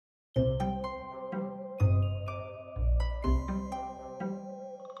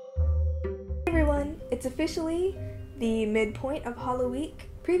it's officially the midpoint of Halloweek.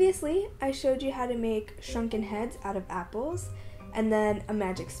 Previously, I showed you how to make shrunken heads out of apples, and then a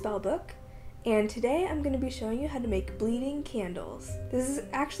magic spell book. And today I'm going to be showing you how to make bleeding candles. This is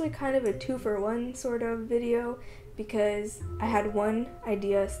actually kind of a 2-for-1 sort of video because I had one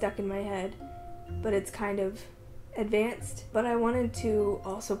idea stuck in my head, but it's kind of advanced. But I wanted to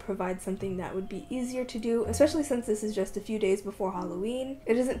also provide something that would be easier to do, especially since this is just a few days before Halloween.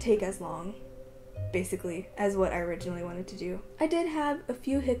 It doesn't take as long, basically, as what I originally wanted to do. I did have a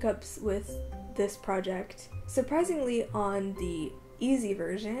few hiccups with this project, surprisingly on the easy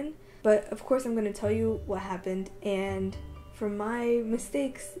version, but of course I'm going to tell you what happened, and from my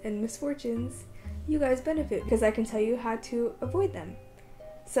mistakes and misfortunes, you guys benefit because I can tell you how to avoid them.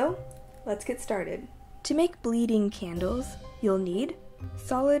 So, let's get started. To make bleeding candles, you'll need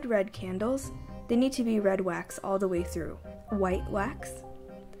solid red candles. They need to be red wax all the way through. White wax,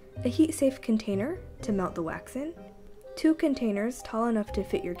 a heat-safe container to melt the wax in, 2 containers tall enough to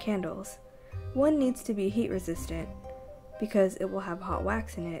fit your candles. One needs to be heat-resistant because it will have hot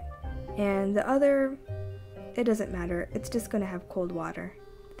wax in it, and the other, it doesn't matter, it's just going to have cold water.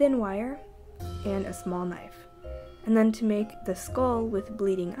 Thin wire, and a small knife. And then to make the skull with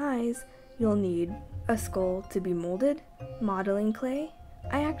bleeding eyes, you'll need a skull to be molded, modeling clay.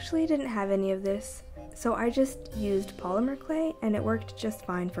 I actually didn't have any of this, so I just used polymer clay and it worked just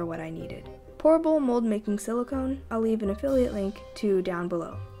fine for what I needed. Pourable mold making silicone, I'll leave an affiliate link to down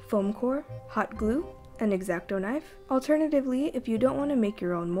below. Foam core, hot glue, an X-Acto knife. Alternatively, if you don't want to make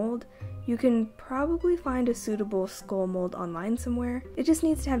your own mold, you can probably find a suitable skull mold online somewhere. It just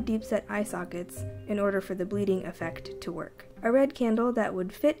needs to have deep set eye sockets in order for the bleeding effect to work. A red candle that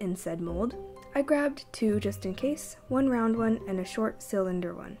would fit in said mold. I grabbed 2 just in case, 1 round one and a short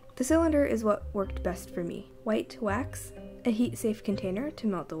cylinder one. The cylinder is what worked best for me. White wax, a heat-safe container to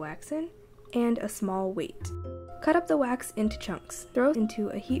melt the wax in, and a small weight. Cut up the wax into chunks, throw it into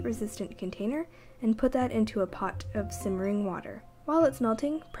a heat-resistant container, and put that into a pot of simmering water. While it's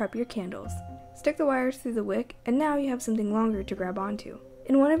melting, prep your candles. Stick the wires through the wick, and now you have something longer to grab onto.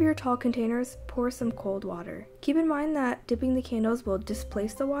 In one of your tall containers, pour some cold water. Keep in mind that dipping the candles will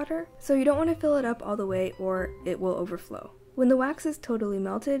displace the water, so you don't want to fill it up all the way or it will overflow. When the wax is totally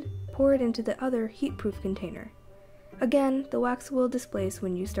melted, pour it into the other heat-proof container. Again, the wax will displace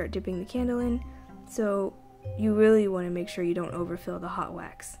when you start dipping the candle in, so you really want to make sure you don't overfill the hot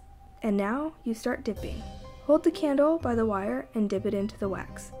wax. And now you start dipping. Hold the candle by the wire and dip it into the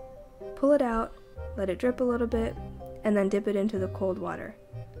wax. Pull it out, let it drip a little bit, and then dip it into the cold water.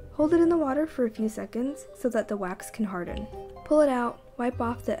 Hold it in the water for a few seconds so that the wax can harden. Pull it out, wipe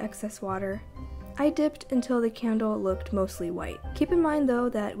off the excess water. I dipped until the candle looked mostly white. Keep in mind though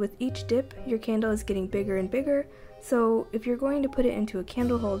that with each dip, your candle is getting bigger and bigger, so if you're going to put it into a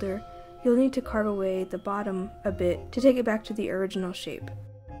candle holder, you'll need to carve away the bottom a bit to take it back to the original shape.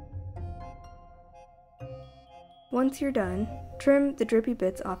 Once you're done, trim the drippy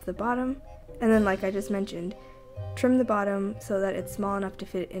bits off the bottom, and then like I just mentioned, trim the bottom so that it's small enough to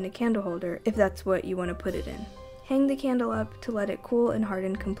fit in a candle holder if that's what you want to put it in. Hang the candle up to let it cool and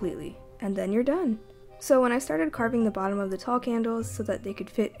harden completely, and then you're done. So when I started carving the bottom of the tall candles so that they could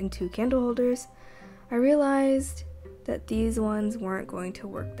fit into candle holders, I realized that these ones weren't going to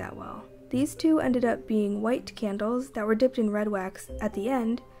work that well. These 2 ended up being white candles that were dipped in red wax at the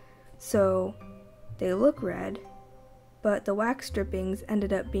end, so they look red, but the wax drippings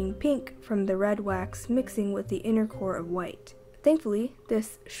ended up being pink from the red wax mixing with the inner core of white. Thankfully,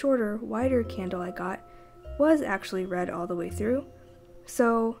 this shorter, wider candle I got was actually red all the way through,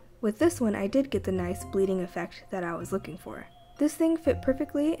 so with this one I did get the nice bleeding effect that I was looking for. This thing fit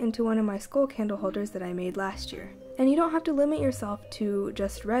perfectly into one of my skull candle holders that I made last year. And you don't have to limit yourself to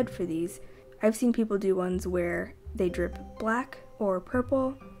just red for these. I've seen people do ones where they drip black or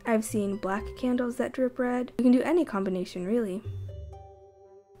purple. I've seen black candles that drip red. You can do any combination really.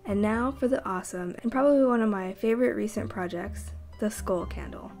 And now for the awesome, and probably one of my favorite recent projects, the skull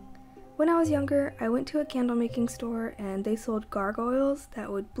candle. When I was younger, I went to a candle making store and they sold gargoyles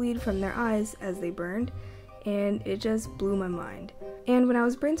that would bleed from their eyes as they burned, and it just blew my mind. And when I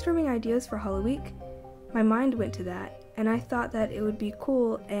was brainstorming ideas for Halloweek, my mind went to that, and I thought that it would be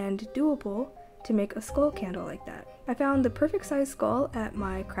cool and doable to make a skull candle like that. I found the perfect size skull at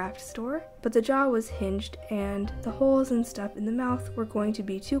my craft store, but the jaw was hinged and the holes and stuff in the mouth were going to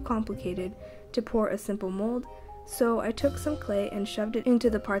be too complicated to pour a simple mold, so I took some clay and shoved it into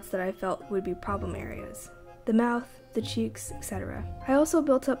the parts that I felt would be problem areas. The mouth, the cheeks, etc. I also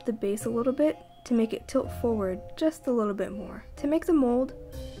built up the base a little bit to make it tilt forward just a little bit more. To make the mold,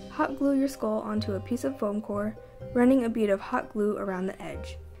 hot glue your skull onto a piece of foam core, running a bead of hot glue around the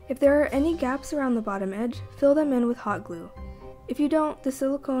edge. If there are any gaps around the bottom edge, fill them in with hot glue. If you don't, the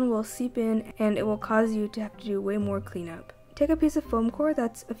silicone will seep in and it will cause you to have to do way more cleanup. Take a piece of foam core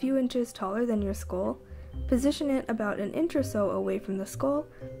that's a few inches taller than your skull, position it about an inch or so away from the skull,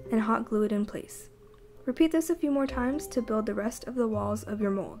 and hot glue it in place. Repeat this a few more times to build the rest of the walls of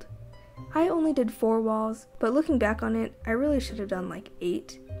your mold. I only did 4 walls, but looking back on it, I really should have done like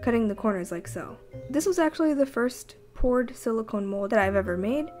 8, cutting the corners like so. This was actually the first poured silicone mold that I've ever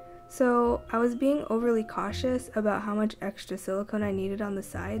made, so I was being overly cautious about how much extra silicone I needed on the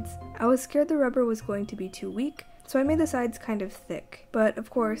sides. I was scared the rubber was going to be too weak, so I made the sides kind of thick. But of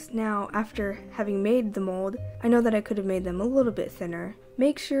course, now after having made the mold, I know that I could have made them a little bit thinner.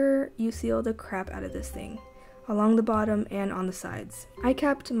 Make sure you seal the crap out of this thing, along the bottom and on the sides. I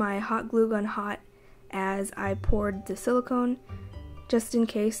kept my hot glue gun hot as I poured the silicone. Just in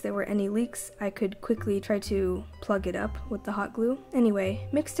case there were any leaks, I could quickly try to plug it up with the hot glue. Anyway,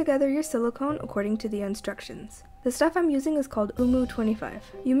 mix together your silicone according to the instructions. The stuff I'm using is called Umu 25.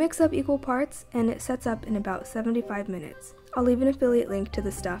 You mix up equal parts and it sets up in about 75 minutes. I'll leave an affiliate link to the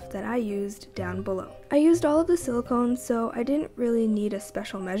stuff that I used down below. I used all of the silicone, so I didn't really need a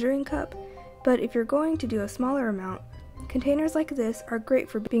special measuring cup, but if you're going to do a smaller amount, containers like this are great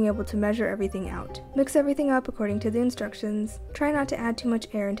for being able to measure everything out. Mix everything up according to the instructions. Try not to add too much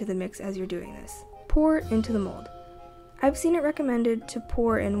air into the mix as you're doing this. Pour into the mold. I've seen it recommended to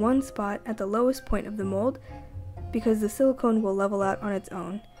pour in one spot at the lowest point of the mold because the silicone will level out on its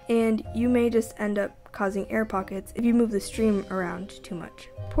own, and you may just end up causing air pockets if you move the stream around too much.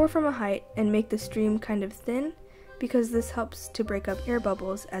 Pour from a height and make the stream kind of thin because this helps to break up air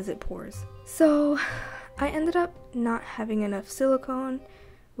bubbles as it pours. So I ended up not having enough silicone,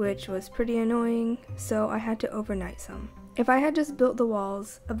 which was pretty annoying, so I had to overnight some. If I had just built the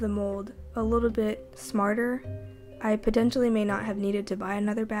walls of the mold a little bit smarter, I potentially may not have needed to buy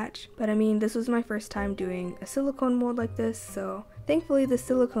another batch, but I mean, this was my first time doing a silicone mold like this, so thankfully the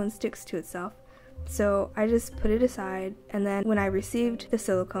silicone sticks to itself. So I just put it aside, and then when I received the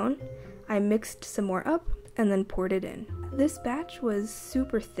silicone, I mixed some more up and then poured it in. This batch was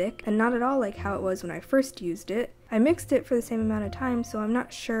super thick and not at all like how it was when I first used it. I mixed it for the same amount of time, so I'm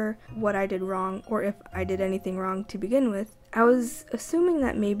not sure what I did wrong or if I did anything wrong to begin with. I was assuming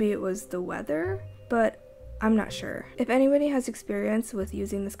that maybe it was the weather, but I'm not sure. If anybody has experience with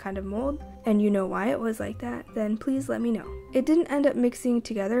using this kind of mold and you know why it was like that, then please let me know. It didn't end up mixing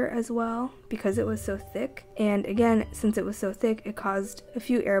together as well because it was so thick, and again, since it was so thick, it caused a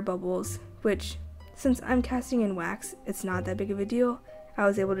few air bubbles, which, since I'm casting in wax, it's not that big of a deal. I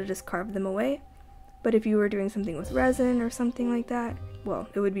was able to just carve them away. But if you were doing something with resin or something like that, well,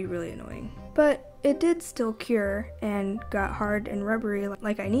 it would be really annoying. But it did still cure and got hard and rubbery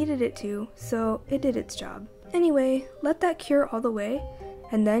like I needed it to, so it did its job. Anyway, let that cure all the way,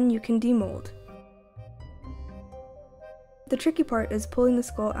 and then you can demold. The tricky part is pulling the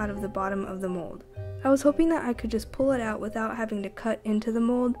skull out of the bottom of the mold. I was hoping that I could just pull it out without having to cut into the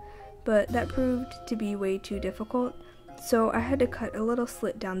mold, but that proved to be way too difficult, so I had to cut a little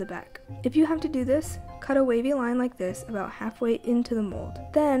slit down the back. If you have to do this, cut a wavy line like this about halfway into the mold.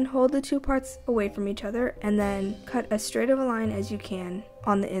 Then hold the two parts away from each other and then cut as straight of a line as you can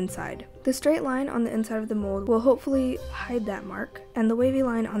on the inside. The straight line on the inside of the mold will hopefully hide that mark, and the wavy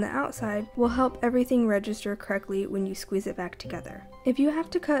line on the outside will help everything register correctly when you squeeze it back together. If you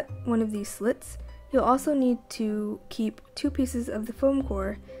have to cut one of these slits, you'll also need to keep 2 pieces of the foam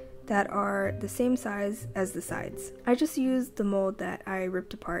core that are the same size as the sides. I just used the mold that I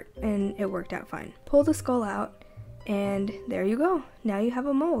ripped apart and it worked out fine. Pull the skull out and there you go. Now you have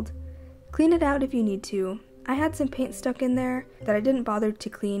a mold. Clean it out if you need to. I had some paint stuck in there that I didn't bother to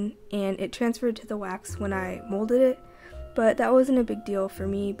clean and it transferred to the wax when I molded it, but that wasn't a big deal for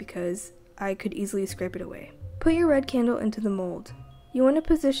me because I could easily scrape it away. Put your red candle into the mold. You want to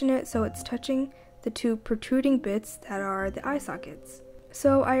position it so it's touching the 2 protruding bits that are the eye sockets.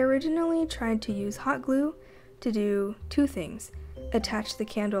 So I originally tried to use hot glue to do 2 things: attach the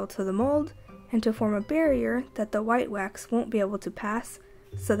candle to the mold and to form a barrier that the white wax won't be able to pass,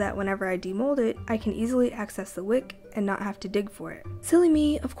 so that whenever I demold it, I can easily access the wick and not have to dig for it. Silly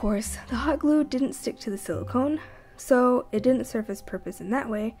me, of course, the hot glue didn't stick to the silicone, so it didn't serve its purpose in that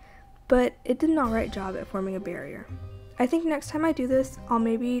way, but it did an alright job at forming a barrier. I think next time I do this, I'll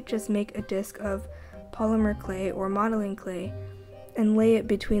maybe just make a disc of polymer clay or modeling clay and lay it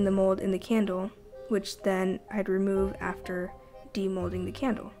between the mold and the candle, which then I'd remove after demolding the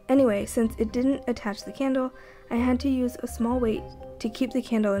candle. Anyway, since it didn't attach the candle, I had to use a small weight to keep the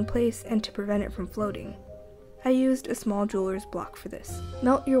candle in place and to prevent it from floating. I used a small jeweler's block for this.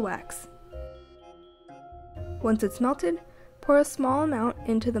 Melt your wax. Once it's melted, Pour a small amount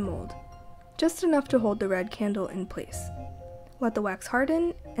into the mold, just enough to hold the red candle in place. Let the wax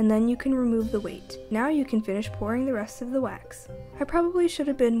harden, and then you can remove the weight. Now you can finish pouring the rest of the wax. I probably should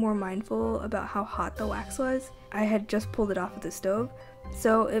have been more mindful about how hot the wax was. I had just pulled it off of the stove,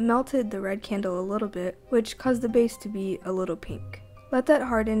 so it melted the red candle a little bit, which caused the base to be a little pink. Let that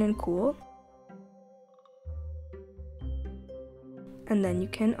harden and cool, and then you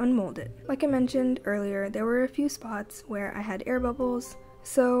can unmold it. Like I mentioned earlier, there were a few spots where I had air bubbles,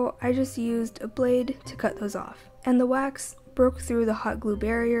 so I just used a blade to cut those off. And the wax broke through the hot glue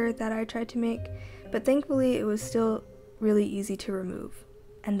barrier that I tried to make, but thankfully it was still really easy to remove.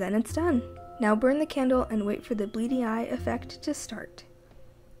 And then it's done. Now burn the candle and wait for the bleedy eye effect to start.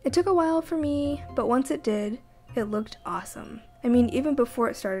 It took a while for me, but once it did, it looked awesome. I mean, even before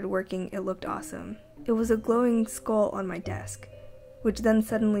it started working, it looked awesome. It was a glowing skull on my desk, which then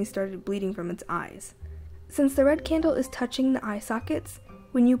suddenly started bleeding from its eyes. Since the red candle is touching the eye sockets,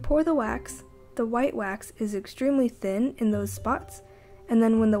 when you pour the wax, the white wax is extremely thin in those spots, and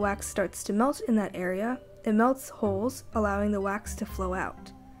then when the wax starts to melt in that area, it melts holes, allowing the wax to flow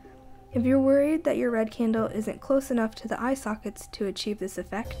out. If you're worried that your red candle isn't close enough to the eye sockets to achieve this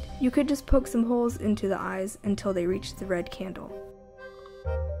effect, you could just poke some holes into the eyes until they reach the red candle.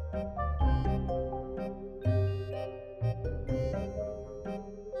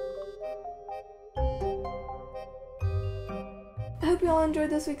 I hope you all enjoyed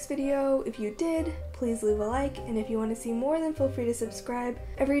this week's video. If you did, please leave a like, and if you want to see more, then feel free to subscribe.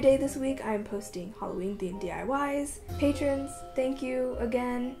 Every day this week I am posting Halloween themed DIYs. Patrons, thank you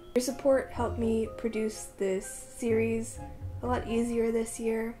again. Your support helped me produce this series a lot easier this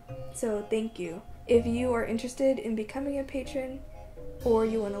year, so thank you. If you are interested in becoming a patron, or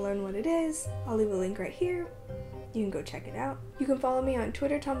you want to learn what it is, I'll leave a link right here. You can go check it out. You can follow me on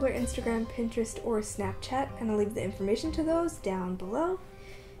Twitter, Tumblr, Instagram, Pinterest, or Snapchat, and I'll leave the information to those down below.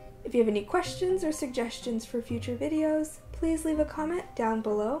 If you have any questions or suggestions for future videos, please leave a comment down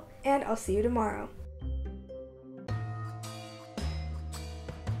below, and I'll see you tomorrow.